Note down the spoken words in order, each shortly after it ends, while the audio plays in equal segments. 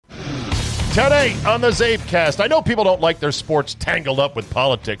Today on the Zabecast, I know people don't like their sports tangled up with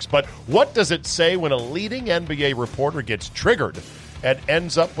politics, but what does it say when a leading NBA reporter gets triggered and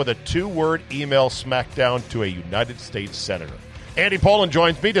ends up with a 2-word email smackdown to a United States senator? Andy Pollin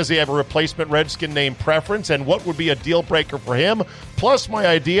joins me. Does he have a replacement Redskin name preference, and what would be a deal breaker for him? Plus my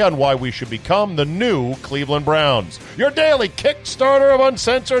idea on why we should become the new Cleveland Browns. Your daily Kickstarter of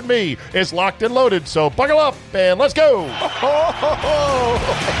Uncensored Me is locked and loaded, so buckle up and let's go.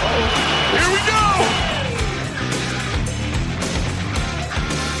 Here we go.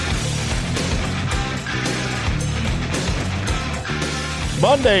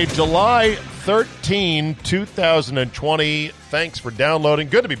 Monday, July 13, 2020. Thanks for downloading.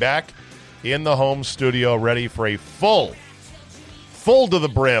 Good to be back in the home studio, ready for a full to the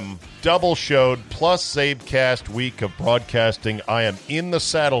brim, double showed, plus Zabecast week of broadcasting. I am in the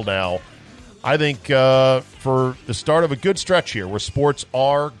saddle now. I think for the start of a good stretch here where sports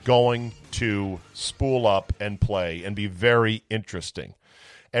are going to spool up and play and be very interesting.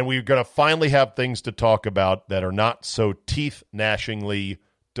 And we're going to finally have things to talk about that are not so teeth-gnashingly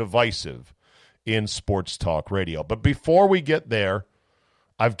divisive in sports talk radio. But before we get there,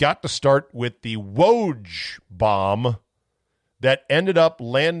 I've got to start with the Woj Bomb that ended up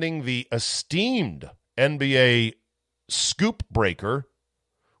landing the esteemed NBA scoop breaker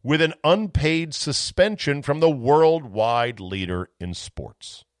with an unpaid suspension from the worldwide leader in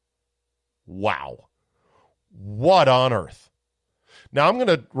sports. Wow. What on earth? Now, I'm going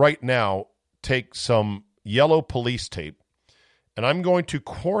to right now take some yellow police tape, and I'm going to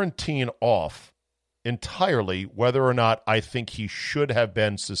quarantine off entirely whether or not I think he should have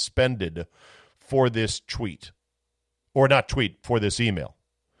been suspended for this tweet. Or not tweet, for this email.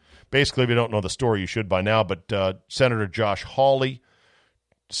 Basically, if you don't know the story, you should by now, but Senator Josh Hawley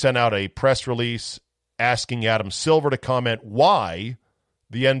sent out a press release asking Adam Silver to comment why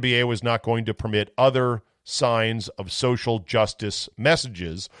the NBA was not going to permit other signs of social justice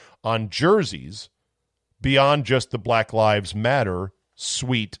messages on jerseys beyond just the Black Lives Matter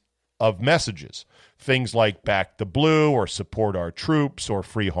suite of messages. Things like Back the Blue or Support Our Troops or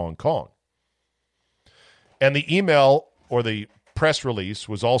Free Hong Kong. And the email or the press release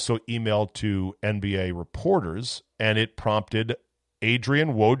was also emailed to NBA reporters, and it prompted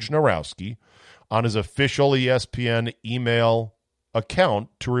Adrian Wojnarowski on his official ESPN email account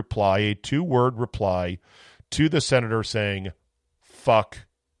to reply, a 2-word reply to the senator saying, fuck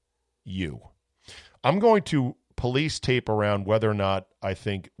you. I'm going to police tape around whether or not I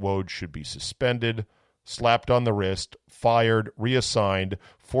think Woj should be suspended, slapped on the wrist, fired, reassigned,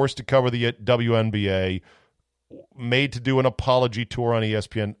 forced to cover the WNBA, made to do an apology tour on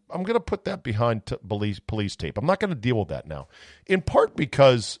ESPN. I'm going to put that behind police tape. I'm not going to deal with that now, in part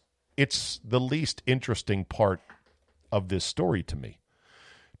because it's the least interesting part of this story to me.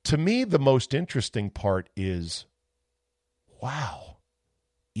 To me, the most interesting part is, wow,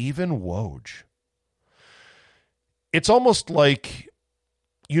 even Woj. It's almost like,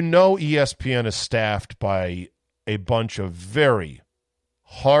 ESPN is staffed by a bunch of very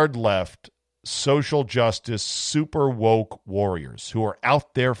hard left, social justice, super woke warriors who are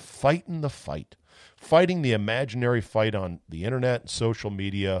out there fighting the fight, fighting the imaginary fight on the internet and social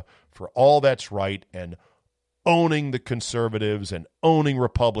media for all that's right, and owning the conservatives and owning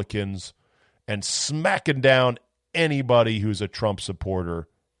Republicans and smacking down anybody who's a Trump supporter.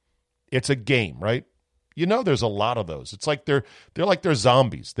 It's a game, right? There's a lot of those. It's like they're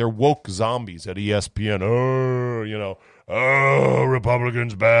zombies. They're woke zombies at ESPN.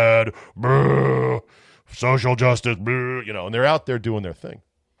 Republicans bad, social justice, and they're out there doing their thing.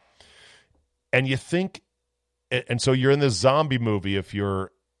 And you think, and so you're in this zombie movie if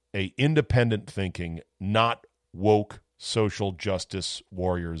you're a independent thinking, not woke social justice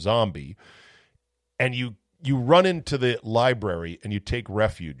warrior zombie, and you run into the library and you take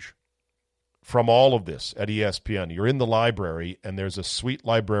refuge from all of this at ESPN. You're in the library, and there's a sweet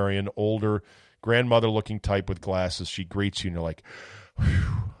librarian, older, grandmother-looking type with glasses. She greets you, and you're like,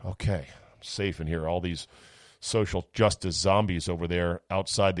 okay, I'm safe in here. All these social justice zombies over there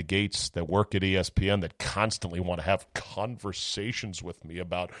outside the gates that work at ESPN that constantly want to have conversations with me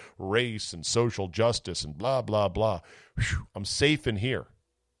about race and social justice and blah, blah, blah. I'm safe in here.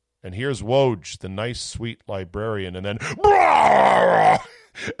 And here's Woj, the nice, sweet librarian, and then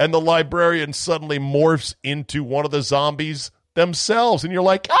and the librarian suddenly morphs into one of the zombies themselves, and you're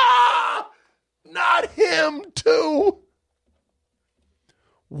like, not him too.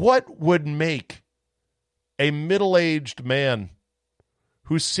 What would make a middle-aged man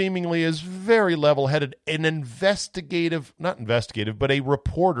who seemingly is very level-headed, an not investigative, but a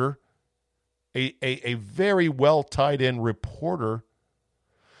reporter, a very well tied-in reporter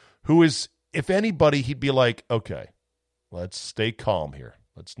who is if anybody, he'd be like, okay, let's stay calm here.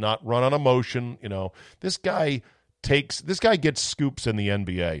 Let's not run on emotion. This guy gets scoops in the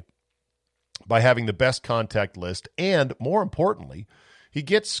NBA by having the best contact list. And more importantly, he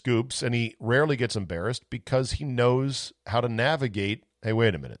gets scoops and he rarely gets embarrassed because he knows how to navigate. Hey,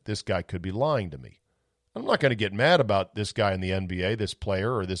 wait a minute. This guy could be lying to me. I'm not going to get mad about this guy in the NBA, this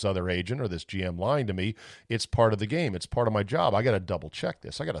player or this other agent or this GM lying to me. It's part of the game. It's part of my job. I got to double check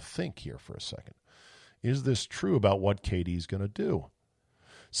this. I got to think here for a second. Is this true about what KD's going to do?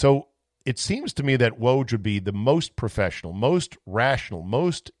 So it seems to me that Woj would be the most professional, most rational,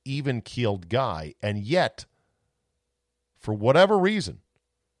 most even-keeled guy, and yet, for whatever reason,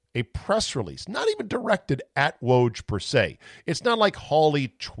 a press release, not even directed at Woj per se. It's not like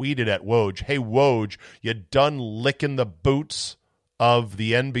Hawley tweeted at Woj, hey, Woj, you done licking the boots of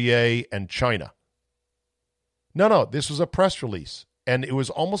the NBA and China. No, this was a press release. And it was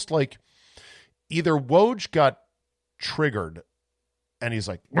almost like either Woj got triggered and he's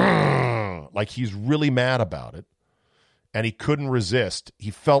like he's really mad about it, and he couldn't resist. He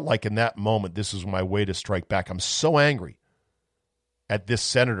felt like in that moment, this is my way to strike back. I'm so angry at this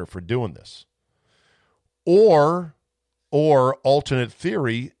senator for doing this. Or alternate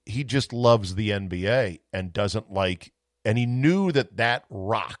theory, he just loves the NBA and doesn't like, and he knew that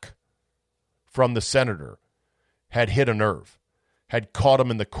rock from the senator had hit a nerve, had caught him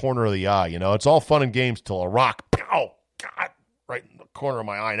in the corner of the eye. It's all fun and games till a rock, pow, God, right in the corner of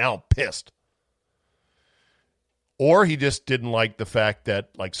my eye. Now I'm pissed. Or he just didn't like the fact that,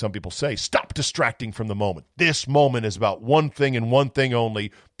 like some people say, stop distracting from the moment. This moment is about one thing and one thing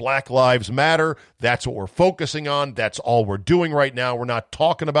only. Black Lives Matter. That's what we're focusing on. That's all we're doing right now. We're not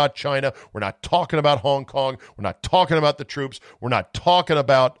talking about China. We're not talking about Hong Kong. We're not talking about the troops. We're not talking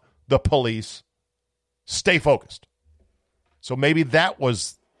about the police. Stay focused. So maybe that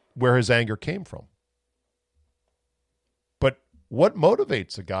was where his anger came from. But what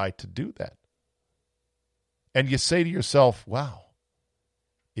motivates a guy to do that? And you say to yourself, wow,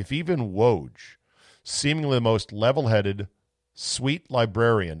 if even Woj, seemingly the most level-headed, sweet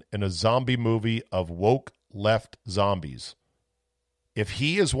librarian in a zombie movie of woke left zombies, if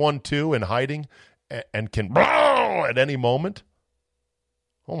he is one too in hiding and can at any moment,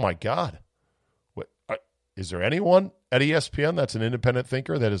 oh my God. Is there anyone at ESPN that's an independent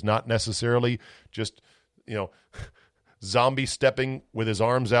thinker that is not necessarily just, zombie stepping with his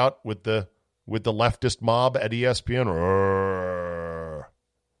arms out with the leftist mob at ESPN?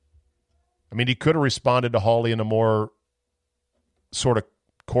 I mean, he could have responded to Hawley in a more sort of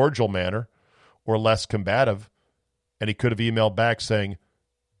cordial manner or less combative, and he could have emailed back saying,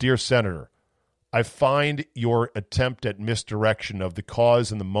 Dear Senator, I find your attempt at misdirection of the cause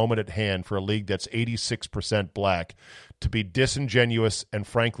and the moment at hand for a league that's 86% black to be disingenuous and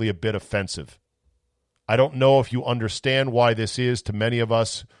frankly a bit offensive. I don't know if you understand why this is to many of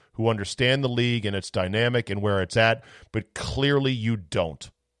us who understand the league and its dynamic and where it's at, but clearly you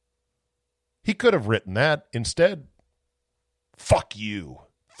don't. He could have written that. Instead, fuck you.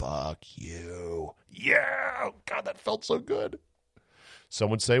 Fuck you. Yeah. God, that felt so good. Some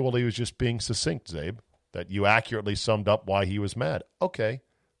would say, well, he was just being succinct, Zabe, that you accurately summed up why he was mad. Okay.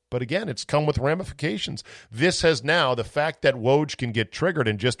 But again, it's come with ramifications. This has now, the fact that Woj can get triggered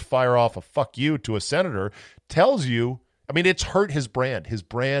and just fire off a fuck you to a senator tells you, I mean, it's hurt his brand. His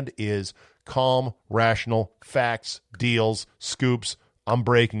brand is calm, rational, facts, deals, scoops, I'm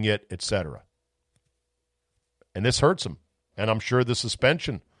breaking it, etc. And this hurts him. And I'm sure the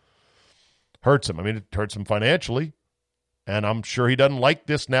suspension hurts him. I mean, it hurts him financially. And I'm sure he doesn't like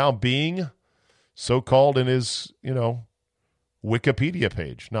this now being so-called in his, Wikipedia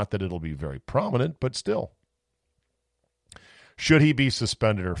page. Not that it'll be very prominent, but still. Should he be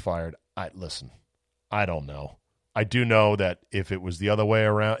suspended or fired? Listen, I don't know. I do know that if it was the other way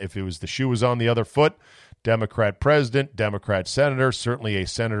around, if it was the shoe was on the other foot, Democrat president, Democrat senator, certainly a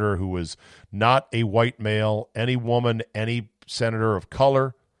senator who was not a white male, any woman, any senator of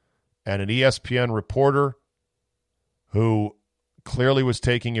color, and an ESPN reporter who clearly was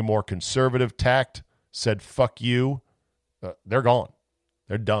taking a more conservative tact, said, fuck you, they're gone.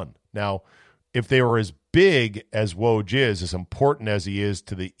 They're done. Now, if they were as big as Woj is, as important as he is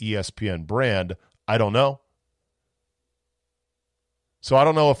to the ESPN brand, I don't know. So I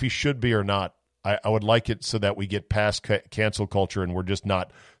don't know if he should be or not. I would like it so that we get past cancel culture and we're just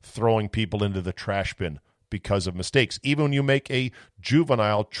not throwing people into the trash bin because of mistakes, even when you make a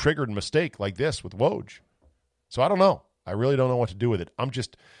juvenile triggered mistake like this with Woj. So I don't know. I really don't know what to do with it.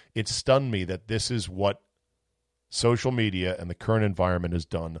 It stunned me that this is what social media and the current environment has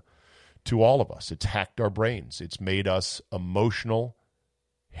done to all of us. It's hacked our brains. It's made us emotional,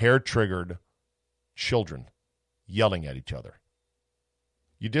 hair-triggered children yelling at each other.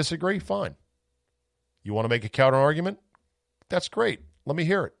 You disagree? Fine. You want to make a counter-argument? That's great. Let me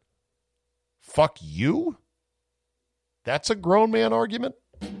hear it. Fuck you? That's a grown man argument?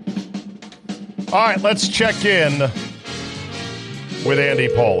 All right, let's check in with Andy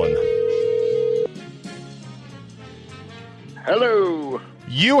Pollin. Hello.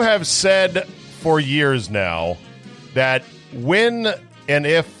 You have said for years now that when and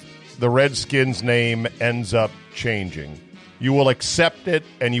if the Redskins name ends up changing, you will accept it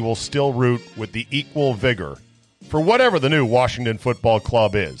and you will still root with the equal vigor for whatever the new Washington Football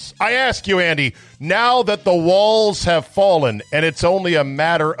Club is. I ask you, Andy, now that the walls have fallen and it's only a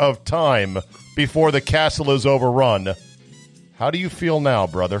matter of time before the castle is overrun, how do you feel now,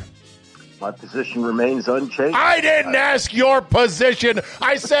 brother? My position remains unchanged. I didn't ask your position.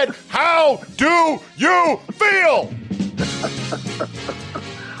 I said, how do you feel?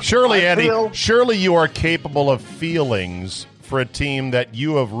 Surely, Andy, surely you are capable of feelings for a team that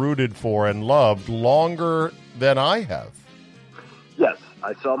you have rooted for and loved longer than I have. Yes,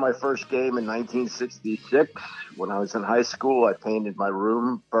 I saw my first game in 1966. When I was in high school, I painted my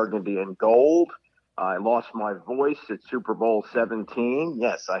room burgundy and gold. I lost my voice at Super Bowl 17.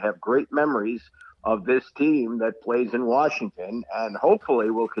 Yes, I have great memories of this team that plays in Washington and hopefully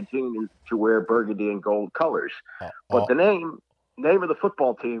will continue to wear burgundy and gold colors. But the name of the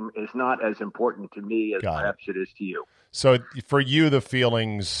football team is not as important to me as perhaps it is to you. So for you, the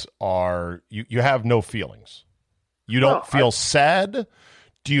feelings are you have no feelings. You don't feel sad?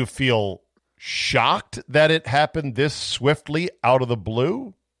 Do you feel shocked that it happened this swiftly out of the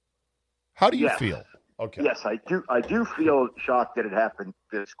blue? How do you feel? Okay. Yes, I do. I do feel shocked that it happened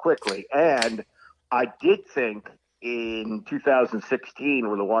this quickly. And I did think in 2016,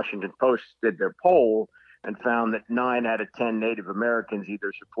 when the Washington Post did their poll and found that 9 out of 10 Native Americans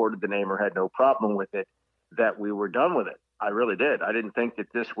either supported the name or had no problem with it, that we were done with it. I really did. I didn't think that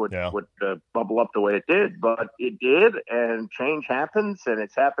this would bubble up the way it did, but it did, and change happens, and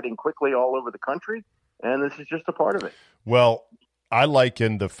it's happening quickly all over the country, and this is just a part of it. Well, I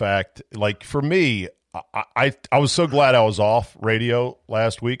liken the fact, like for me, I was so glad I was off radio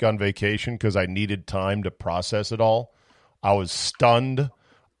last week on vacation because I needed time to process it all. I was stunned.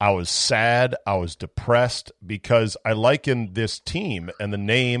 I was sad. I was depressed because I liken this team and the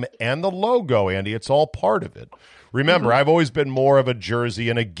name and the logo, Andy. It's all part of it. Remember, I've always been more of a jersey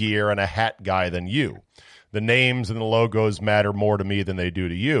and a gear and a hat guy than you. The names and the logos matter more to me than they do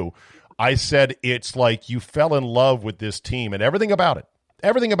to you. I said it's like you fell in love with this team and everything about it,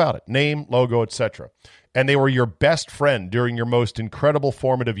 name, logo, etc. And they were your best friend during your most incredible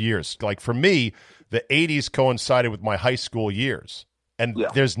formative years. Like for me, the 80s coincided with my high school years. And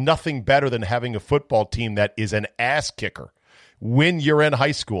there's nothing better than having a football team that is an ass kicker when you're in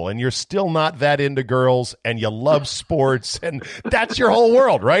high school and you're still not that into girls and you love sports and that's your whole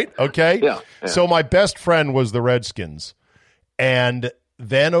world, right? Okay? Yeah. So my best friend was the Redskins. And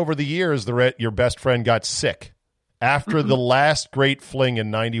then over the years, your best friend got sick. After the last great fling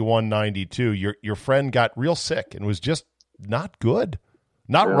in 91, 92, your friend got real sick and was just not good,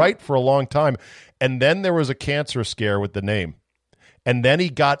 not right for a long time. And then there was a cancer scare with the name. And then he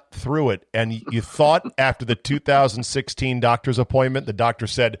got through it. And you thought after the 2016 doctor's appointment, the doctor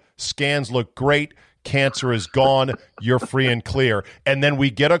said, scans look great. Cancer is gone. You're free and clear. And then we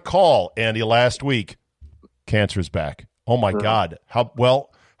get a call, Andy, last week. Cancer's back. Oh, my God.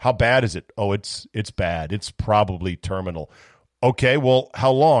 How bad is it? Oh, it's bad. It's probably terminal. Okay, well, how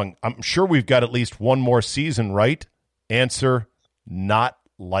long? I'm sure we've got at least one more season, right? Answer, not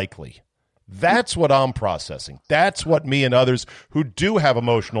likely. That's what I'm processing. That's what me and others who do have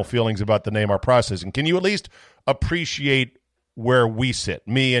emotional feelings about the name are processing. Can you at least appreciate where we sit?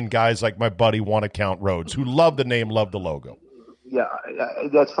 Me and guys like my buddy Want to Count Rhodes, who love the name, love the logo. Yeah,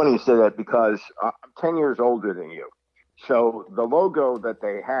 that's funny you say that because I'm 10 years older than you. So the logo that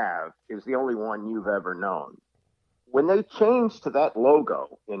they have is the only one you've ever known. When they changed to that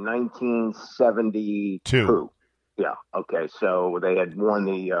logo in 1972, yeah, okay, so they had worn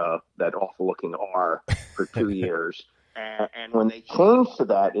that awful-looking R for 2 years. And when they changed to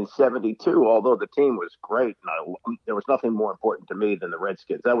that in 72, although the team was great, and there was nothing more important to me than the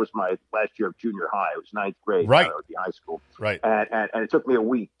Redskins. That was my last year of junior high. It was ninth grade. Right. I was in high school. Right. And it took me a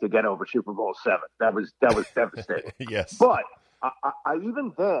week to get over Super Bowl 7. That was devastating. Yes. But I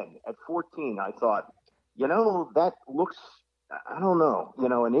even then, at 14, I thought, that looks, I don't know,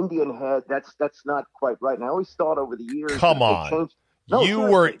 an Indian head, that's not quite right. And I always thought over the years. Come on. No,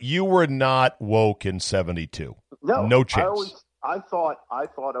 you were not woke in 72. No chance. I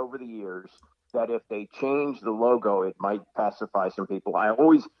thought over the years that if they changed the logo, it might pacify some people. I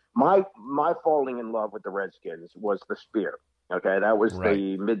always my falling in love with the Redskins was the spear. Okay, that was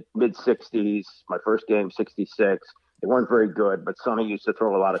the mid '60s. My first game, '66. They weren't very good, but Sonny used to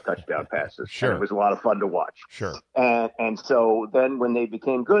throw a lot of touchdown passes. Sure, and it was a lot of fun to watch. Sure, and so then when they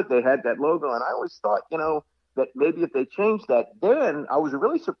became good, they had that logo, and I always thought, that maybe if they changed that, then I was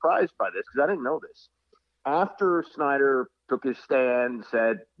really surprised by this because I didn't know this. After Snyder took his stand,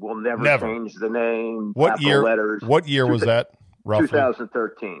 said we'll never change the name. What year? Letters. What year was that? Roughly?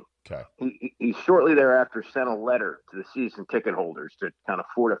 2013. Okay. He shortly thereafter sent a letter to the season ticket holders to kind of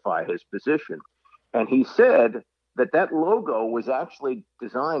fortify his position, and he said that logo was actually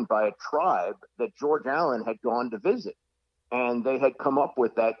designed by a tribe that George Allen had gone to visit, and they had come up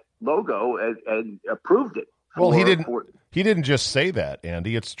with that logo and approved it. Well, he didn't just say that,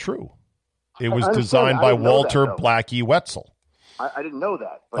 Andy. It's true. It was designed by Walter Blackie Wetzel. I didn't know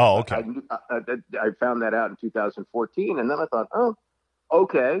that. But okay. I found that out in 2014, and then I thought, oh,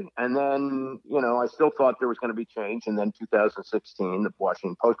 okay. And then, I still thought there was going to be change. And then 2016, the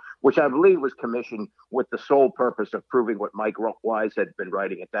Washington Post, which I believe was commissioned with the sole purpose of proving what Mike Wise had been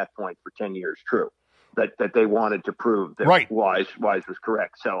writing at that point for 10 years true. That they wanted to prove that Wise was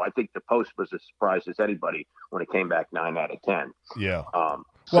correct. So I think the Post was as surprised as anybody when it came back 9 out of 10. Yeah. Well,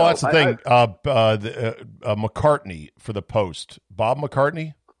 that's the thing. McCartney for the Post. Bob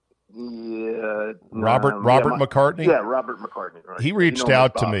McCartney? Yeah. Robert McCartney? Yeah, Robert McCartney. Right. He reached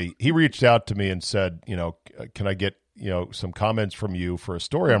out to me. He reached out to me and said, can I get, some comments from you for a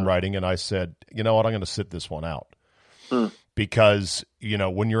story I'm writing? And I said, you know what, I'm going to sit this one out. Because,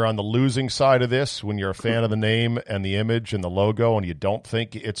 when you're on the losing side of this, when you're a fan of the name and the image and the logo and you don't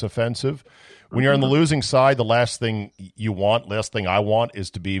think it's offensive, when you're on the losing side, the last thing I want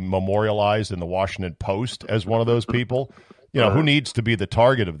is to be memorialized in the Washington Post as one of those people, who needs to be the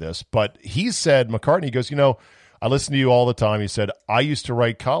target of this. But he said, McCartney goes, I listen to you all the time. He said, I used to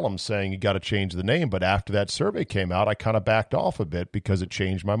write columns saying you got to change the name. But after that survey came out, I kind of backed off a bit because it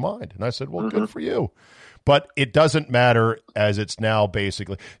changed my mind. And I said, well, good for you. But it doesn't matter as it's now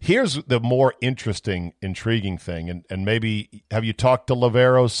basically. Here's the more interesting, intriguing thing. And maybe, have you talked to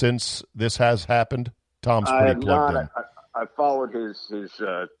Lavero since this has happened? Tom's pretty plugged in. I followed his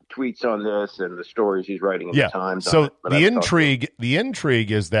tweets on this and the stories he's writing in the Times. So the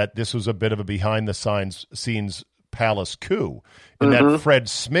intrigue is that this was a bit of a behind-the-scenes palace coup, and that Fred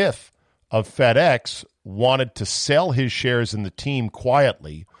Smith of FedEx wanted to sell his shares in the team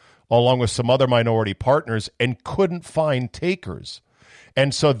quietly, along with some other minority partners, and couldn't find takers.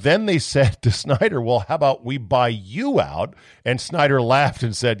 And so then they said to Snyder, well, how about we buy you out? And Snyder laughed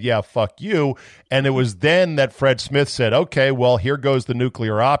and said, yeah, fuck you. And it was then that Fred Smith said, okay, well, here goes the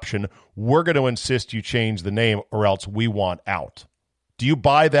nuclear option. We're going to insist you change the name or else we want out. Do you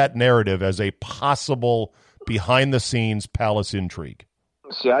buy that narrative as a possible behind-the-scenes palace intrigue?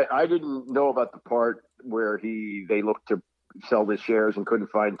 See, I didn't know about the part where they looked to sell his shares and couldn't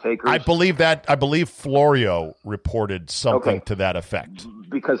find takers. I believe Florio reported something to that effect.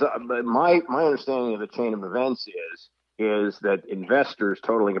 Because my understanding of the chain of events is that investors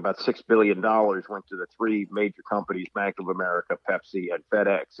totaling about $6 billion went to the three major companies, Bank of America, Pepsi, and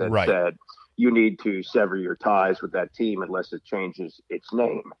FedEx, and said, you need to sever your ties with that team unless it changes its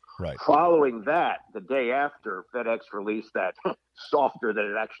name. Right. Following that, the day after, FedEx released that softer than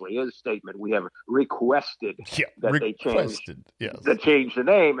it actually is statement. We have requested they change the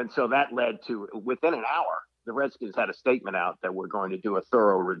name. And so that led to, within an hour, the Redskins had a statement out that we're going to do a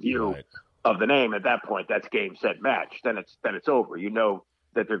thorough review of the name. At that point, that's game, set, match. Then it's over. You know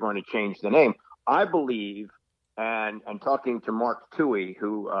that they're going to change the name. I believe, and talking to Mark Toohey,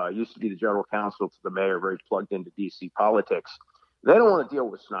 who used to be the general counsel to the mayor, very plugged into D.C. politics, they don't want to deal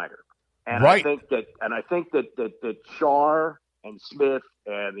with Snyder. And I think that Shar and Smith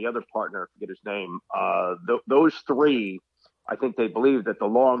and the other partner, I forget his name, those three, I think they believe that the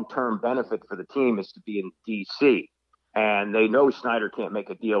long-term benefit for the team is to be in D.C. And they know Snyder can't make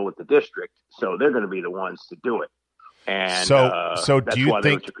a deal with the district, so they're going to be the ones to do it. And so do you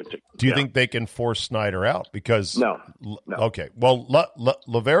think they can force Snyder out? Because no. Okay. Well,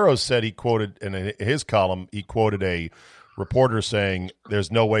 Lavero said he quoted in his column, he quoted a reporter saying there's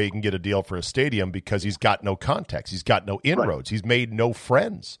no way he can get a deal for a stadium because he's got no contacts. He's got no inroads. He's made no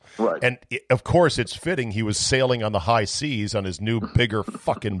friends. Right. And of course it's fitting he was sailing on the high seas on his new bigger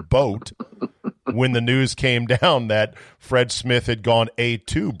fucking boat when the news came down that Fred Smith had gone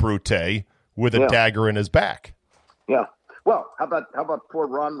A2 Brute with a dagger in his back. Yeah. Well, how about poor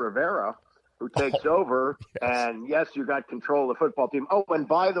Ron Rivera? who takes over. And yes, you got control of the football team. Oh, and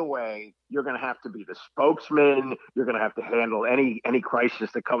by the way, you're going to have to be the spokesman. You're going to have to handle any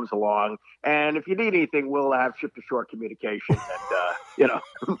crisis that comes along. And if you need anything, we'll have ship-to-shore communication. And,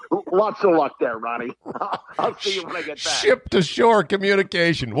 lots of luck there, Ronnie. I'll see you when I get back. Ship-to-shore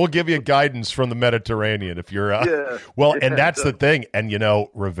communication. We'll give you guidance from the Mediterranean if you're and that's the thing. And,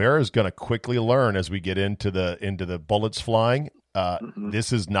 Rivera's going to quickly learn as we get into the bullets flying.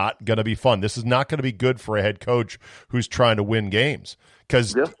 This is not going to be fun. This is not going to be good for a head coach who's trying to win games.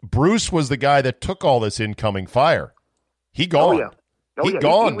 Because Bruce was the guy that took all this incoming fire. He gone. He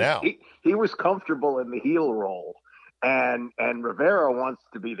gone now. He was comfortable in the heel role, and Rivera wants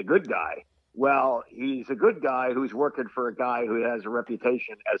to be the good guy. Well, he's a good guy who's working for a guy who has a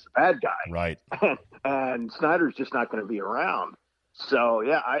reputation as a bad guy. Right. And Snyder's just not going to be around. So,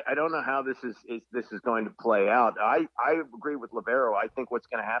 I don't know how this is going to play out. I agree with Livero. I think what's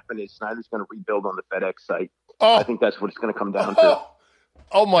going to happen is Snyder's going to rebuild on the FedEx site. I think that's what it's going to come down to.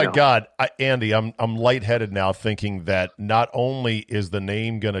 Oh my God, Andy, I'm lightheaded now thinking that not only is the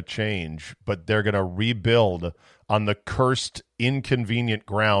name going to change, but they're going to rebuild on the cursed, inconvenient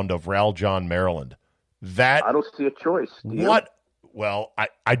ground of Raljon, Maryland. That I don't see a choice. What? Well,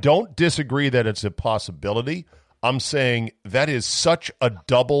 I don't disagree that it's a possibility. I'm saying that is such a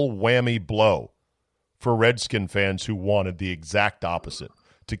double whammy blow for Redskin fans who wanted the exact opposite,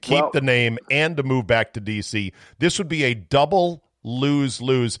 to keep the name and to move back to D.C. This would be a double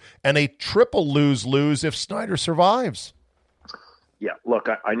lose-lose and a triple lose-lose if Snyder survives. Yeah, look,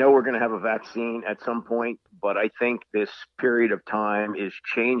 I know we're going to have a vaccine at some point, but I think this period of time is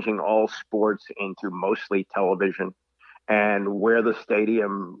changing all sports into mostly television. And where the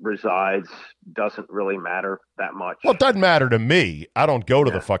stadium resides doesn't really matter that much. Well, it doesn't matter to me. I don't go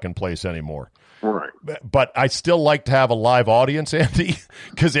to the fucking place anymore. Right. But I still like to have a live audience, Andy,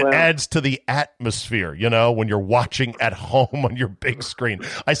 because it adds to the atmosphere, when you're watching at home on your big screen.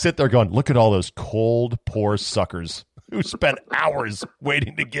 I sit there going, look at all those cold, poor suckers who spent hours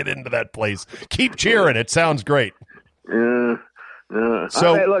waiting to get into that place. Keep cheering. It sounds great.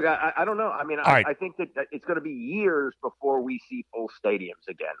 So look, I don't know. I mean, I think that it's going to be years before we see full stadiums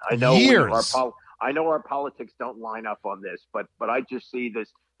again. I know years. Our politics don't line up on this, but I just see this.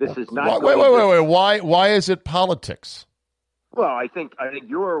 This is not. Wait. Why is it politics? Well, I think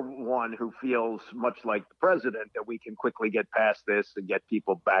you're one who feels much like the president that we can quickly get past this and get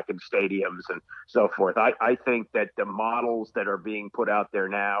people back in stadiums and so forth. I think that the models that are being put out there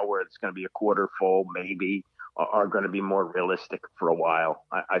now, where it's going to be a quarter full, maybe, are going to be more realistic for a while.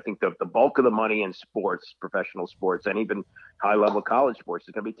 I think the bulk of the money in sports, professional sports, and even high-level college sports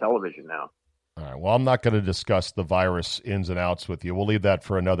is going to be television now. All right, well, I'm not going to discuss the virus ins and outs with you. We'll leave that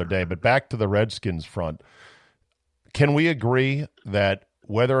for another day. But back to the Redskins front. Can we agree that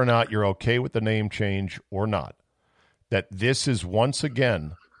whether or not you're okay with the name change or not, that this is once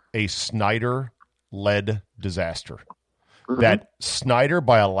again a Snyder-led disaster? Mm-hmm. That Snyder,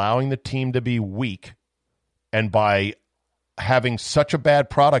 by allowing the team to be weak, and by having such a bad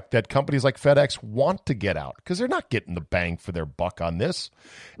product that companies like FedEx want to get out because they're not getting the bang for their buck on this.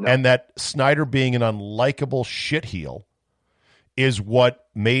 No. And that Snyder being an unlikable shitheel is what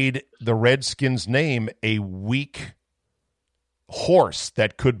made the Redskins' name a weak horse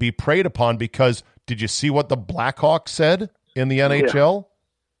that could be preyed upon because did you see what the Blackhawks said in the NHL?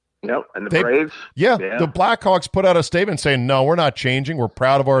 Yep, and the Braves. Yeah, the Blackhawks put out a statement saying, no, we're not changing. We're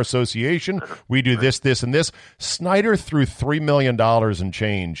proud of our association. We do this, this, and this. Snyder threw $3 million and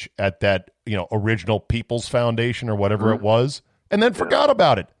change at that original People's Foundation or whatever it was, and then forgot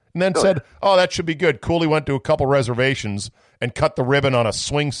about it. And then said, oh, that should be good. Cooley went to a couple reservations and cut the ribbon on a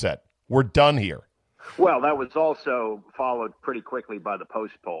swing set. We're done here. Well, that was also followed pretty quickly by the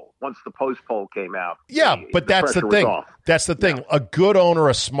post poll. Once the post poll came out, but that's the thing. That's the thing. A good owner,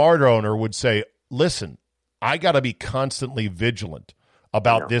 a smart owner would say, listen, I got to be constantly vigilant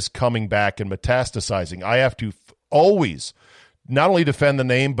about this coming back and metastasizing. I have to always not only defend the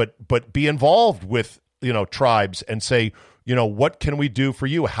name, but be involved with tribes and say, what can we do for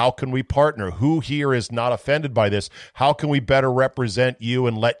you? How can we partner? Who here is not offended by this? How can we better represent you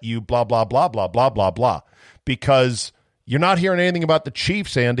and let you blah, blah, blah, blah, blah, blah, blah? Because you're not hearing anything about the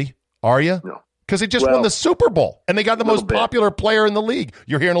Chiefs, Andy, are you? No. Because they just won the Super Bowl, and they got the most popular player in the league.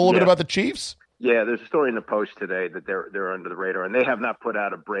 You're hearing a little bit about the Chiefs? Yeah, there's a story in the Post today that they're under the radar, and they have not put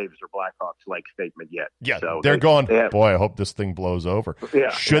out a Braves or Blackhawks-like statement yet. Yeah, so they're going, boy, I hope this thing blows over.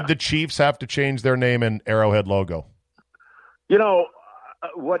 Yeah, Should the Chiefs have to change their name and Arrowhead logo?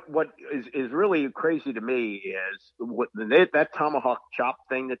 what is really crazy to me is that tomahawk chop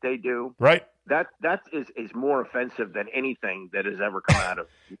thing that they do. Right. That is more offensive than anything that has ever come out of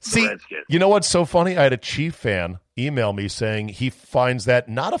the Redskins. You know what's so funny? I had a Chief fan email me saying he finds that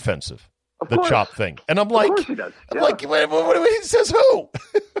not offensive, the chop thing, and I'm like, of course he does. I'm like, what he says who?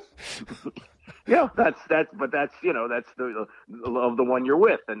 Yeah, that's that's the one you're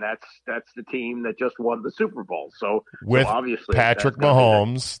with, and that's the team that just won the Super Bowl. So obviously Patrick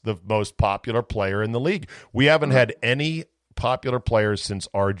Mahomes, the most popular player in the league. We haven't had any popular players since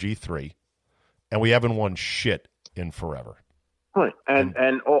RG3, and we haven't won shit in forever. Right,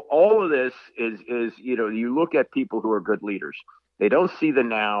 and all of this is you look at people who are good leaders. They don't see the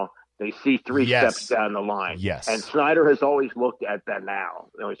now. They see three steps down the line. Yes. And Snyder has always looked at that now.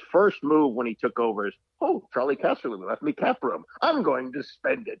 His first move when he took over is, Charlie Casserly left me cap room. I'm going to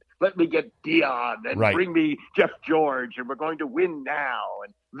spend it. Let me get Dion and bring me Jeff George, and we're going to win now.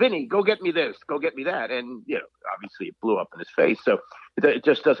 And Vinny, go get me this, go get me that. And, obviously it blew up in his face. So it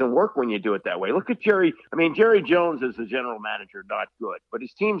just doesn't work when you do it that way. Look at Jerry. I mean, Jerry Jones as the general manager, not good, but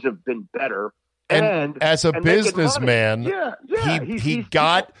his teams have been better. And as a businessman, he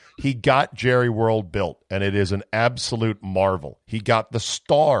got Jerry World built, and it is an absolute marvel. He got the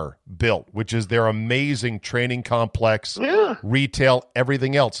Star built, which is their amazing training complex, retail,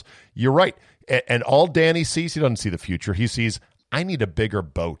 everything else. You're right. And all Danny sees, he doesn't see the future. He sees, I need a bigger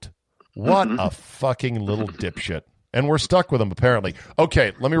boat. What a fucking little dipshit. And we're stuck with him, apparently.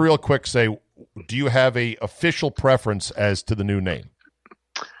 Okay, let me real quick say, do you have a official preference as to the new name?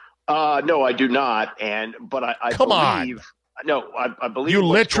 No, I do not. But I believe. No, I believe you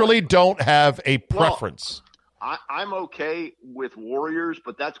literally don't have a preference. Well, I'm okay with Warriors,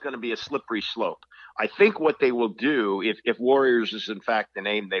 but that's going to be a slippery slope. I think what they will do, if Warriors is in fact the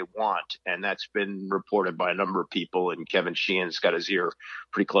name they want, and that's been reported by a number of people, and Kevin Sheehan's got his ear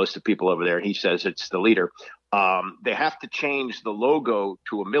pretty close to people over there, and he says it's the leader. They have to change the logo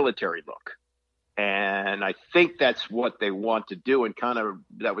to a military look. And I think that's what they want to do. And kind of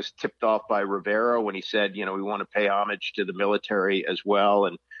that was tipped off by Rivera when he said, we want to pay homage to the military as well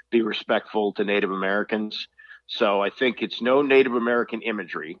and be respectful to Native Americans. So I think it's no Native American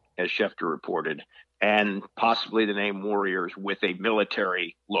imagery, as Schefter reported, and possibly the name Warriors with a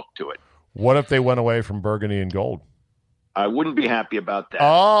military look to it. What if they went away from burgundy and gold? I wouldn't be happy about that.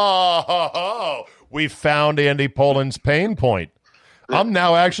 Oh, we found Andy Poland's pain point. I'm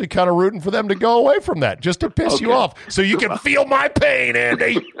now actually kind of rooting for them to go away from that, just to piss you off, so you can feel my pain,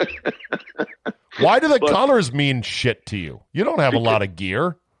 Andy. Why do the colors mean shit to you? You don't have a lot of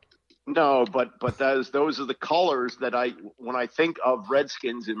gear. No, but those are the colors that when I think of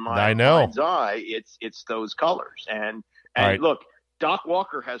Redskins in my mind's eye, it's those colors. And look, Doc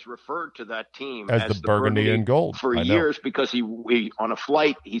Walker has referred to that team as the burgundy and gold for years because he on a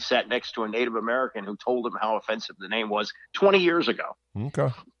flight he sat next to a Native American who told him how offensive the name was 20 years ago. Okay,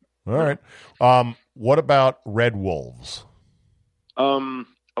 all right. What about Red Wolves?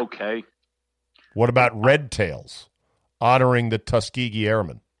 Okay. What about Red Tails, honoring the Tuskegee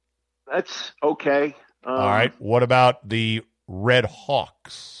Airmen? That's okay. All right. What about the Red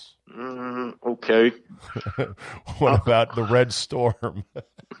Hawks? Okay. What about the Red Storm?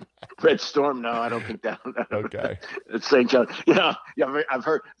 Red Storm? No, I don't think that. Okay. It's St. John. Yeah. I've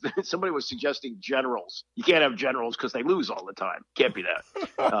heard somebody was suggesting Generals. You can't have Generals because they lose all the time. Can't be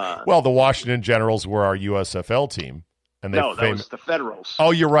that. Well, the Washington Generals were our USFL team. And that was the Federals.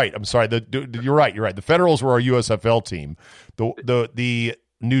 Oh, you're right. I'm sorry. You're right. The Federals were our USFL team. The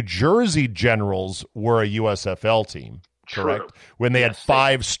New Jersey Generals were a USFL team. Correct. True. When they had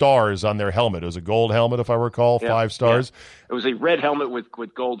 5 stars on their helmet. It was a gold helmet, if I recall, 5 stars. Yeah. It was a red helmet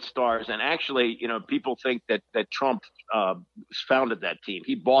with gold stars. And actually, people think that Trump founded that team.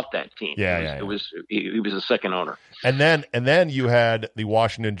 He bought that team. He was a second owner. And then you had the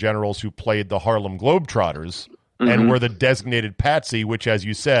Washington Generals who played the Harlem Globetrotters and were the designated patsy, which, as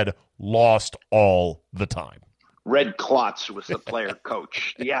you said, lost all the time. Red Klotz was the player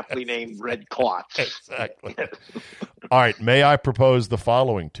coach, the aptly named Red Klotz. Exactly. All right. May I propose the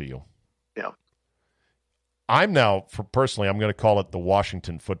following to you? Yeah. I'm now, personally, I'm going to call it the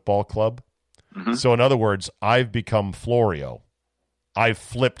Washington Football Club. Mm-hmm. So, in other words, I've become Florio. I've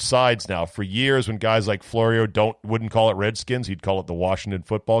flipped sides now. For years, when guys like Florio wouldn't call it Redskins, he'd call it the Washington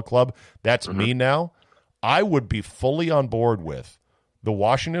Football Club. That's me now. I would be fully on board with the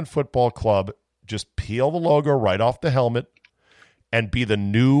Washington Football Club. Just peel the logo right off the helmet and be the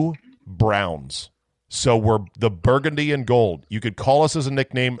new Browns. So we're the burgundy and gold. You could call us as a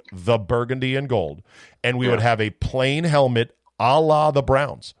nickname, the burgundy and gold. And we would have a plain helmet a la the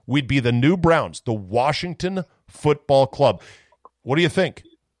Browns. We'd be the new Browns, the Washington Football Club. What do you think?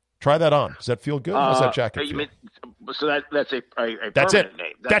 Try that on. Does that feel good? How's that jacket feel? So that's a That's permanent it.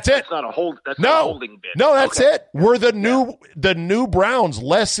 name. That's it. That's not a hold. That's not a holding bid. No, that's it. We're the new Browns.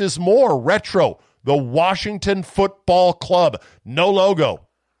 Less is more. Retro. The Washington Football Club. No logo.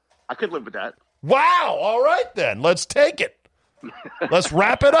 I could live with that. Wow. All right then. Let's take it. Let's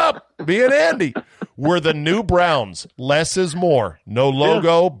wrap it up. Me and Andy. We're the new Browns. Less is more. No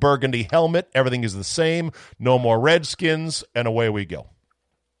logo. Burgundy helmet. Everything is the same. No more Redskins. And away we go.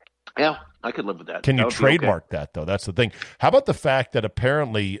 Yeah, I could live with that. Can you trademark that, though? That's the thing. How about the fact that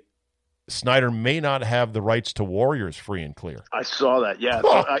apparently Snyder may not have the rights to Warriors free and clear? I saw that, yeah.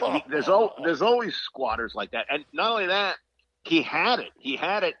 So, there's always squatters like that. And not only that, he had it,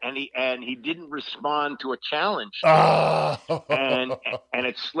 and he didn't respond to a challenge. And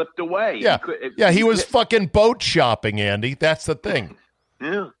it slipped away. Yeah, he was fucking boat shopping, Andy. That's the thing.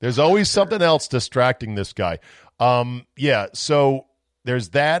 Yeah. There's always something else distracting this guy. So there's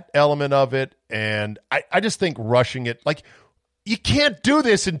that element of it, and I just think rushing it, like, you can't do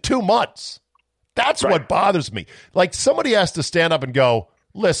this in 2 months. That's what bothers me. Like, somebody has to stand up and go,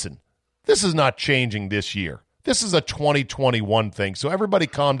 listen, this is not changing this year. This is a 2021 thing, so everybody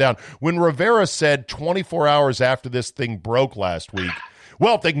calm down. When Rivera said 24 hours after this thing broke last week,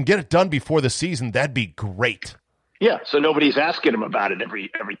 well, if they can get it done before the season, that'd be great. Yeah, so nobody's asking him about it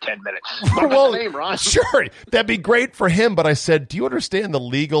every 10 minutes. Well, name, Ron. Sure, that'd be great for him, but I said, do you understand the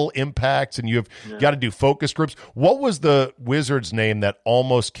legal impacts, and you've got to do focus groups? What was the Wizards' name that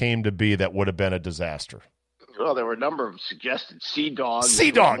almost came to be that would have been a disaster? Well, there were a number of suggested Sea Dogs. Sea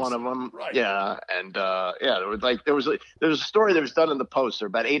Dogs, one of them. Right. Yeah, and there was a story that was done in the Post. There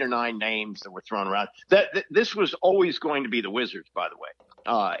were about 8 or 9 names that were thrown around. This was always going to be the Wizards, by the way.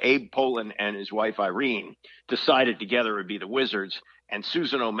 Abe Pollin and his wife Irene decided together it would be the Wizards, and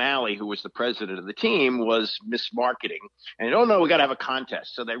Susan O'Malley, who was the president of the team, was mismarketing. And oh no, we got to have a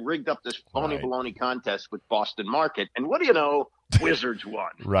contest. So they rigged up this phony baloney contest with Boston Market, and what do you know? Wizards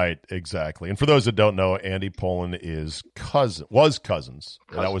won. Right, exactly. And for those that don't know, Andy Pollin was cousins.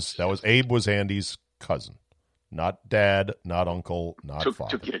 That was Abe was Andy's cousin. Not dad, not uncle, not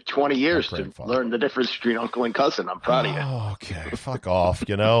father. Took you 20 years to learn the difference between uncle and cousin. I'm proud of you. Okay, fuck off.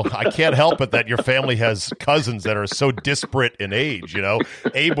 I can't help it that your family has cousins that are so disparate in age.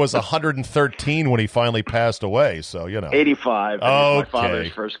 Abe was 113 when he finally passed away. So 85. And he's my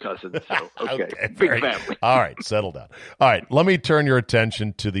father's first cousin. So okay. Big family. All right, settle down. All right, let me turn your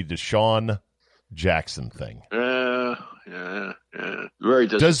attention to the Deshaun Jackson thing. Yeah. Very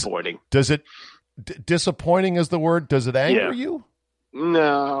disappointing. Does it? Disappointing is the word. Does it anger you?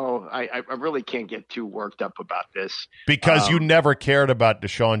 No, I really can't get too worked up about this. Because you never cared about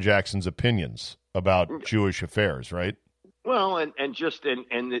Deshaun Jackson's opinions about Jewish affairs, right? Well, and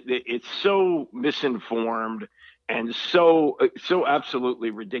it's so misinformed and so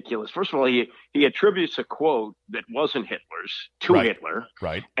absolutely ridiculous. First of all, he attributes a quote that wasn't Hitler's to Hitler.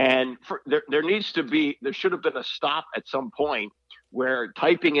 Right. And there should have been a stop at some point where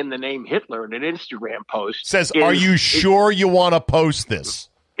typing in the name Hitler in an Instagram post says, are you sure you want to post this?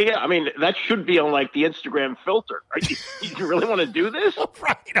 Yeah, I mean, that should be on like the Instagram filter. You really want to do this?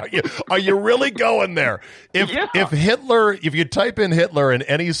 Right. Are you really going there? If you type in Hitler in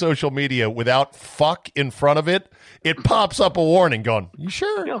any social media without fuck in front of it, it pops up a warning going, you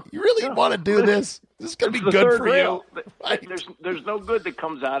sure? Yeah. You really want to do this? This is going to be good for you. Right. There's no good that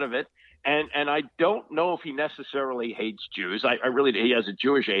comes out of it. And I don't know if he necessarily hates Jews. He has a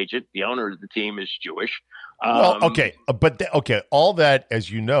Jewish agent. The owner of the team is Jewish. All that,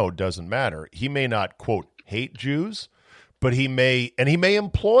 as you know, doesn't matter. He may not, quote, hate Jews, but he may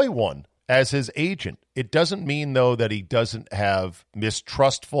employ one as his agent. It doesn't mean, though, that he doesn't have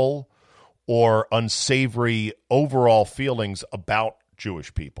mistrustful or unsavory overall feelings about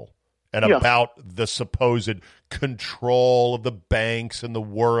Jewish people. And about the supposed control of the banks and the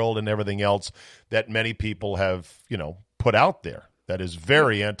world and everything else that many people have, put out there that is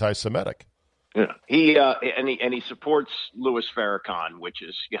very anti-Semitic. Yeah, he supports Louis Farrakhan, which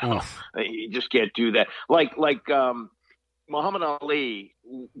is you just can't do that. Like Muhammad Ali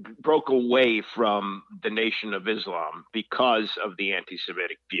broke away from the Nation of Islam because of the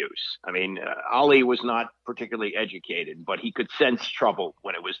anti-Semitic views. I mean, Ali was not particularly educated, but he could sense trouble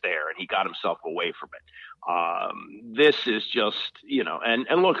when it was there, and he got himself away from it. This is just,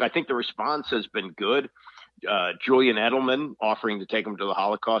 and look, I think the response has been good. Julian Edelman offering to take him to the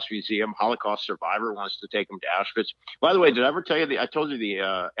Holocaust Museum. Holocaust survivor wants to take him to Auschwitz. By the way, did I ever tell you I told you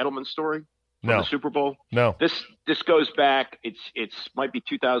the Edelman story? From the Super Bowl? No. This goes back, it's might be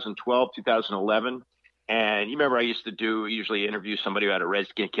 2012, 2011. And you remember I used to usually interview somebody who had a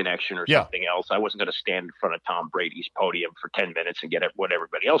Redskin connection or Yeah. something else. I wasn't going to stand in front of Tom Brady's podium for 10 minutes and get what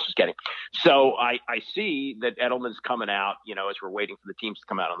everybody else was getting. So I see that Edelman's coming out, as we're waiting for the teams to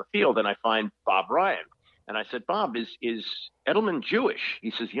come out on the field, and I find Bob Ryan. And I said, Bob, is Edelman Jewish?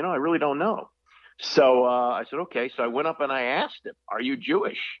 He says, I really don't know. So I said, okay. So I went up and I asked him, are you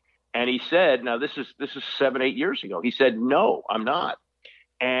Jewish? And he said, now this is 7-8 years ago. He said, no, I'm not.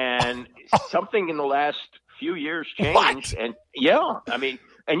 And something in the last few years changed. What? And yeah, I mean,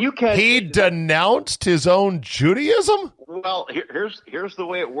 and you can. He denounced his own Judaism? Well, here's the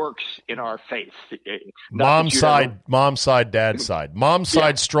way it works in our faith. Mom's side, dad's side. Mom's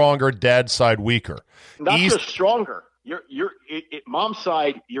side stronger, dad's side weaker. Not just stronger. Mom's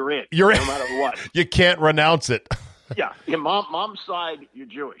side, you're in. No matter what. You can't renounce it. Yeah. Mom's side, you're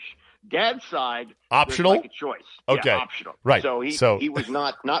Jewish. Dad's side, optional, like a choice. Okay, yeah, optional. Right. So he was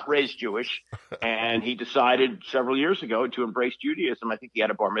not raised Jewish, and he decided several years ago to embrace Judaism. I think he had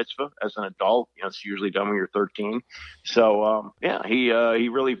a bar mitzvah as an adult. It's usually done when you're 13. So he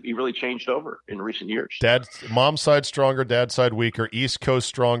really changed over in recent years. Mom's side stronger, dad's side weaker. East Coast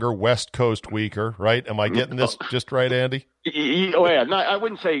stronger, West Coast weaker. Right? Am I getting this just right, Andy? Oh yeah. No, I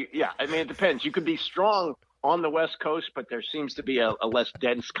wouldn't say. Yeah. I mean, it depends. You could be strong on the West Coast, but there seems to be a less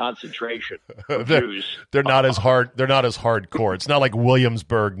dense concentration of Jews. They're not as hard. They're not as hardcore. It's not like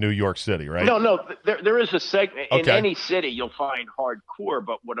Williamsburg, New York City, right? No. There is a segment in any city you'll find hardcore,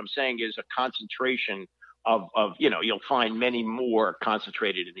 but what I'm saying is a concentration of you'll find many more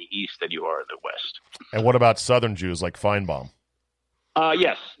concentrated in the East than you are in the West. And what about Southern Jews like Feinbaum?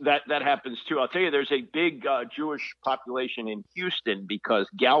 Yes, that happens too. I'll tell you, there's a big Jewish population in Houston because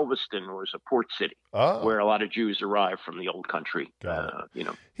Galveston was a port city where a lot of Jews arrived from the old country.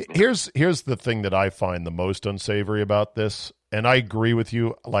 Here's the thing that I find the most unsavory about this, and I agree with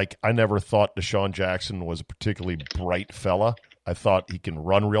you. Like, I never thought Deshaun Jackson was a particularly bright fella. I thought he can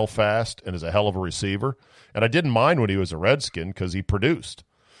run real fast and is a hell of a receiver, and I didn't mind when he was a Redskin because he produced.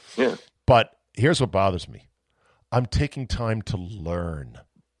 Yeah. But here's what bothers me. I'm taking time to learn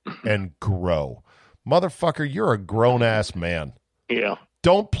and grow. Motherfucker, you're a grown-ass man. Yeah.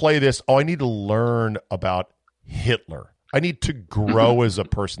 Don't play this, I need to learn about Hitler. I need to grow as a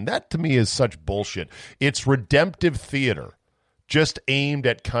person. That, to me, is such bullshit. It's redemptive theater, just aimed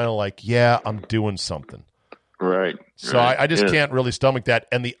at kind of like, yeah, I'm doing something. Right. So I just can't really stomach that.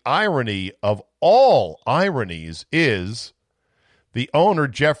 And the irony of all ironies is the owner,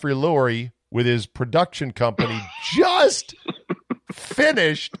 Jeffrey Lurie, with his production company, just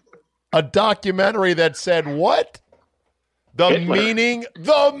finished a documentary that said what? The meaning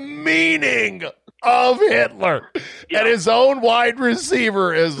of Hitler. Yeah. And his own wide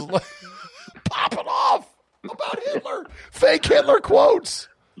receiver is popping off about Hitler. Fake Hitler quotes.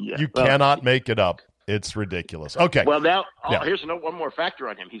 Yeah. You cannot make it up. It's ridiculous. Okay. Well, now, here's one more factor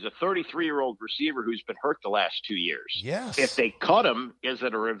on him. He's a 33-year-old receiver who's been hurt the last 2 years. Yes. If they cut him, is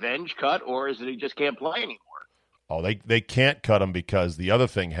it a revenge cut or is it he just can't play anymore? Oh, they can't cut him because the other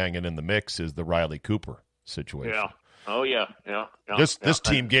thing hanging in the mix is the Riley Cooper situation. Yeah. Oh, yeah. This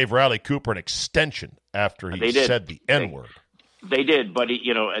team gave Riley Cooper an extension after he said the N-word. They did, but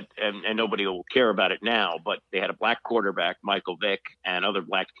and nobody will care about it now. But they had a black quarterback, Michael Vick, and other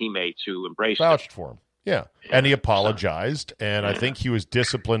black teammates who vouched for him. Yeah, and he apologized, and I think he was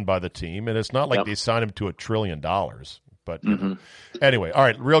disciplined by the team. And it's not like they signed him to $1 trillion. But anyway, all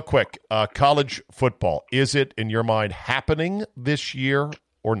right, real quick, college football, is it in your mind happening this year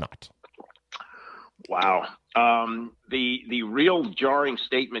or not? Wow, the real jarring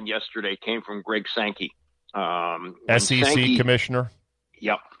statement yesterday came from Greg Sankey. SEC commissioner.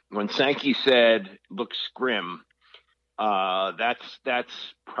 Yep. When Sankey said, looks grim, that's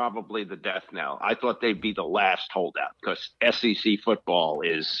probably the death knell. I thought they'd be the last holdout because SEC football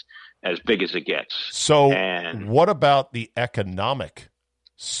is as big as it gets. So what about the economic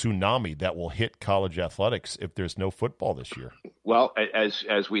tsunami that will hit college athletics if there's no football this year? Well,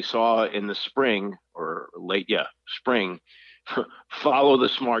 as we saw in the spring or spring, follow the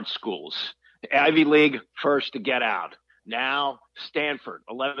smart schools. Ivy League first to get out. Now Stanford,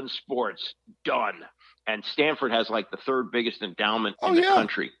 11 sports, done. And Stanford has like the third biggest endowment in the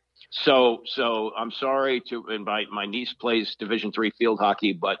country. So I'm sorry to invite my niece plays Division III field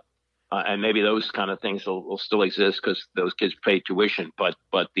hockey, but and maybe those kind of things will still exist because those kids pay tuition. But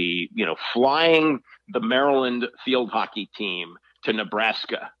the flying the Maryland field hockey team to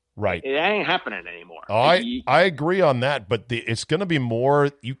Nebraska. Right. It ain't happening anymore. Oh, I agree on that, but it's going to be more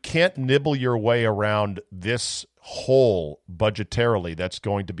 – you can't nibble your way around this hole budgetarily that's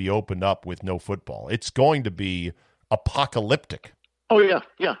going to be opened up with no football. It's going to be apocalyptic. Oh,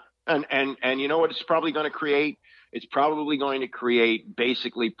 yeah. And you know what it's probably going to create? It's probably going to create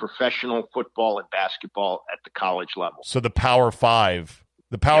basically professional football and basketball at the college level. So the Power Five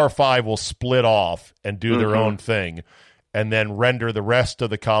will split off and do their own thing, and then render the rest of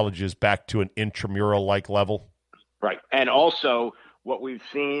the colleges back to an intramural-like level. Right. And also what we've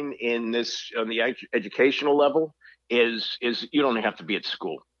seen in this on the educational level is you don't have to be at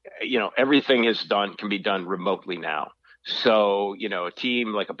school. Everything can be done remotely now. So, a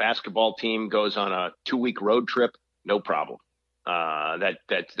team like a basketball team goes on a 2-week road trip, no problem.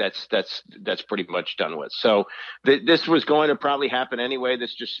 That's pretty much done with. So this was going to probably happen anyway.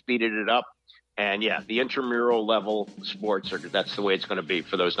 This just speeded it up. And yeah, the intramural level sports that's the way it's going to be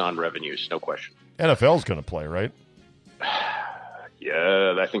for those non-revenues. No question. NFL's going to play, right?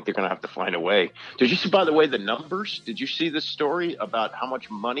 Yeah, I think they're going to have to find a way. Did you see, by the way, the numbers? Did you see this story about how much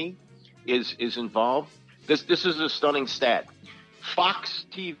money is involved? This is a stunning stat. Fox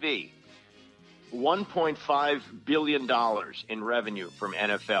TV, $1.5 billion in revenue from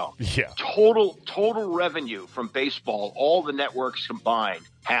NFL. Yeah. Total revenue from baseball, all the networks combined,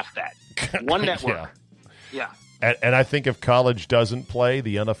 half that. One network. Yeah. And I think if college doesn't play,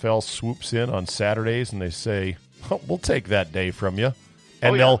 the NFL swoops in on Saturdays and they say, oh, we'll take that day from you.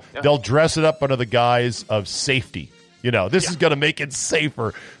 And they'll dress it up under the guise of safety. This is going to make it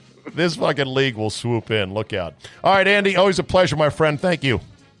safer. This fucking league will swoop in. Look out. All right, Andy, always a pleasure, my friend. Thank you.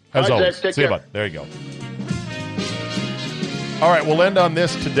 As always. Zach, see you, bud. There you go. All right, we'll end on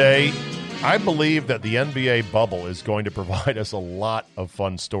this today. I believe that the NBA bubble is going to provide us a lot of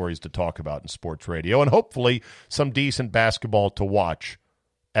fun stories to talk about in sports radio, and hopefully some decent basketball to watch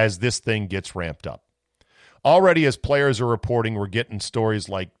as this thing gets ramped up. Already, as players are reporting, we're getting stories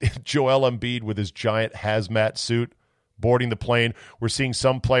like Joel Embiid with his giant hazmat suit boarding the plane. We're seeing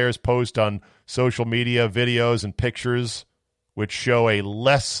some players post on social media videos and pictures which show a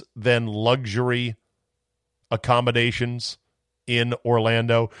less than luxury accommodations in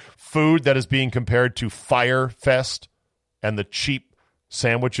Orlando. Food that is being compared to Fyre Fest and the cheap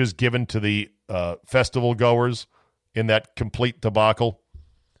sandwiches given to the festival goers in that complete debacle.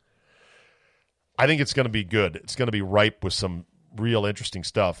 I think it's going to be good. It's going to be ripe with some real interesting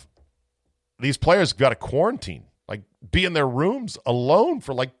stuff. These players have got to quarantine, be in their rooms alone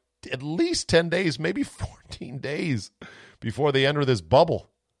for at least 10 days, maybe 14 days before they enter this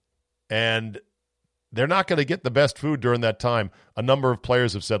bubble. And they're not going to get the best food during that time. A number of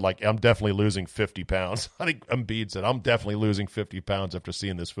players have said, I'm definitely losing 50 pounds. I think Embiid said, I'm definitely losing 50 pounds after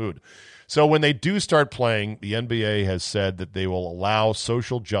seeing this food. So when they do start playing, the NBA has said that they will allow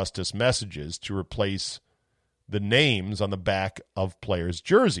social justice messages to replace the names on the back of players'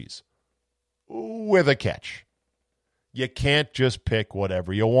 jerseys. With a catch. You can't just pick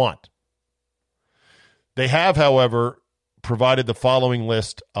whatever you want. They have, however, provided the following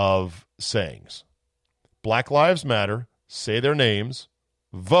list of sayings. Black Lives Matter, say their names,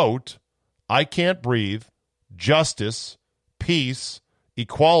 vote, I can't breathe, justice, peace,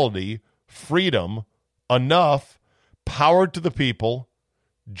 equality, freedom, enough, power to the people,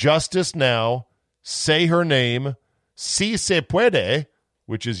 justice now, say her name, si se puede,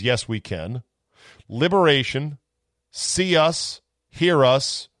 which is yes we can, liberation, see us, hear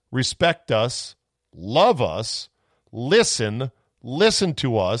us, respect us, love us, listen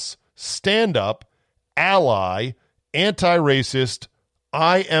to us, stand up, ally, anti-racist,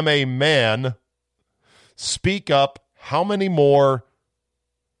 I am a man, speak up, how many more,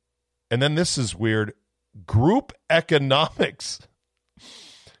 and then this is weird, group economics,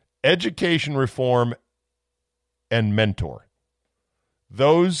 education reform, and mentor.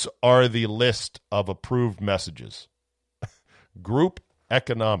 Those are the list of approved messages. Group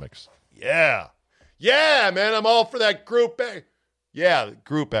economics. Yeah. Yeah, man, I'm all for that group.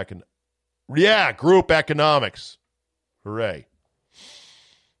 Group economics. Hooray.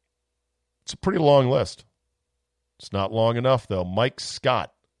 It's a pretty long list. It's not long enough, though. Mike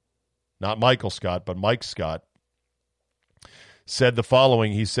Scott, not Michael Scott, but Mike Scott, said the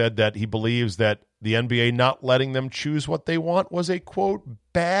following. He said that he believes that the NBA not letting them choose what they want was a, quote,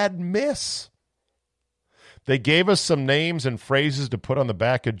 bad miss. They gave us some names and phrases to put on the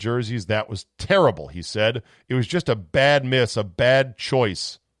back of jerseys. That was terrible, he said. It was just a bad miss, a bad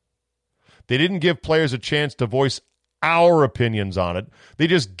choice. They didn't give players a chance to voice our opinions on it. They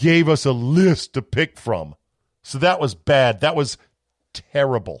just gave us a list to pick from. So that was bad. That was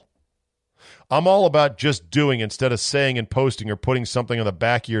terrible. I'm all about just doing instead of saying and posting or putting something on the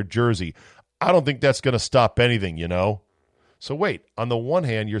back of your jersey. I don't think that's going to stop anything, So wait, on the one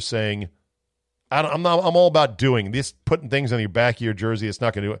hand, you're saying, I'm all about doing this, putting things on your back of your jersey. It's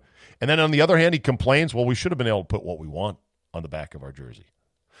not going to do it. And then on the other hand, he complains, well, we should have been able to put what we want on the back of our jersey.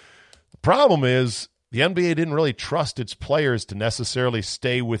 The problem is the NBA didn't really trust its players to necessarily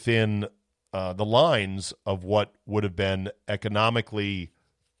stay within the lines of what would have been economically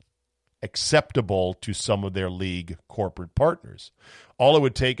acceptable to some of their league corporate partners. All it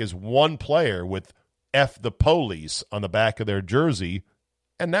would take is one player with F the police on the back of their jersey,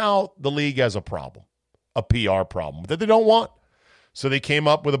 and now the league has a problem, a PR problem that they don't want. So they came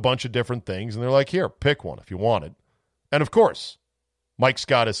up with a bunch of different things, and they're like, here, pick one if you want it. And, of course, Mike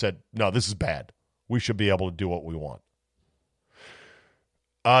Scott has said, no, this is bad. We should be able to do what we want.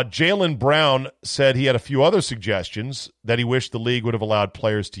 Jaylen Brown said he had a few other suggestions that he wished the league would have allowed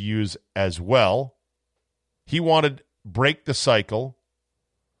players to use as well. He wanted break the cycle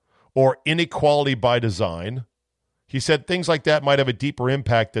or inequality by design. He said things like that might have a deeper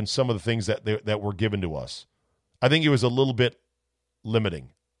impact than some of the things that were given to us. I think it was a little bit limiting.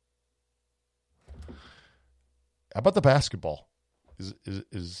 How about the basketball?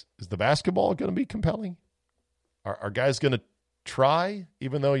 Is the basketball going to be compelling? Are guys going to try,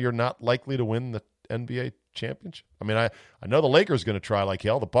 even though you're not likely to win the NBA championship? I mean, I know the Lakers are going to try like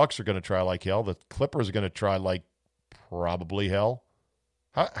hell. The Bucks are going to try like hell. The Clippers are going to try like probably hell.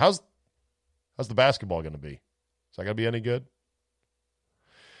 How's the basketball going to be? Is that going to be any good?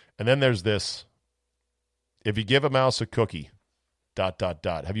 And then there's this. If you give a mouse a cookie, ...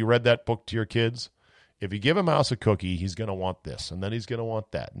 Have you read that book to your kids? If you give a mouse a cookie, he's going to want this, and then he's going to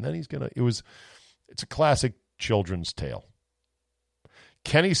want that, and then he's going to... It's a classic children's tale.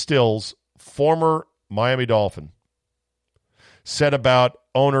 Kenny Stills, former Miami Dolphin, said about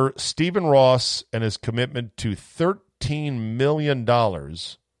owner Stephen Ross and his commitment to $13 million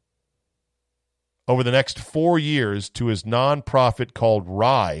over the next 4 years to his nonprofit called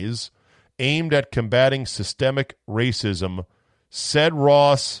RISE, aimed at combating systemic racism. Said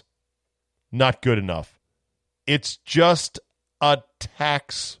Ross, not good enough. It's just a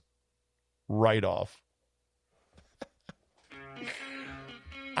tax write-off.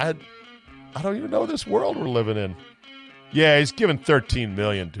 I don't even know this world we're living in. Yeah, he's given $13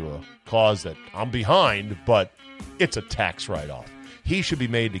 million to a cause that I'm behind, but it's a tax write-off. He should be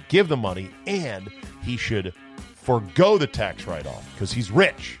made to give the money, and he should forgo the tax write-off because he's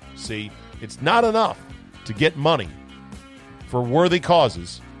rich. See, it's not enough to get money for worthy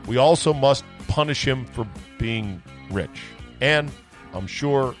causes. We also must punish him for being rich. And, I'm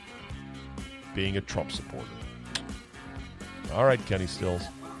sure, being a Trump supporter. All right, Kenny Stills.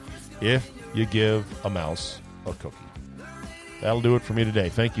 If you give a mouse a cookie. That'll do it for me today.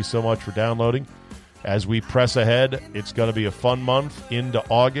 Thank you so much for downloading. As we press ahead, it's going to be a fun month into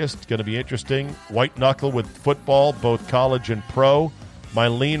August. It's going to be interesting. White knuckle with football, both college and pro. My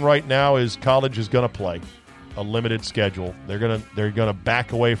lean right now is college is going to play a limited schedule. They're gonna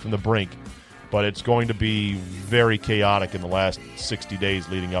back away from the brink, but it's going to be very chaotic in the last 60 days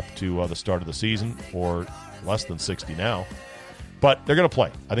leading up to the start of the season, or less than 60 now. But they're going to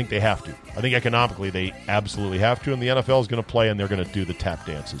play. I think they have to. I think economically they absolutely have to, and the NFL is going to play, and they're going to do the tap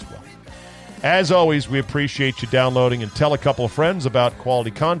dance as well. As always, we appreciate you downloading, and tell a couple of friends about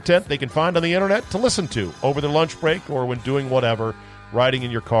quality content they can find on the internet to listen to over their lunch break or when doing whatever, riding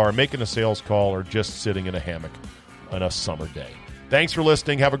in your car, making a sales call, or just sitting in a hammock on a summer day. Thanks for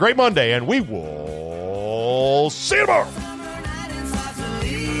listening. Have a great Monday, and we will see you tomorrow.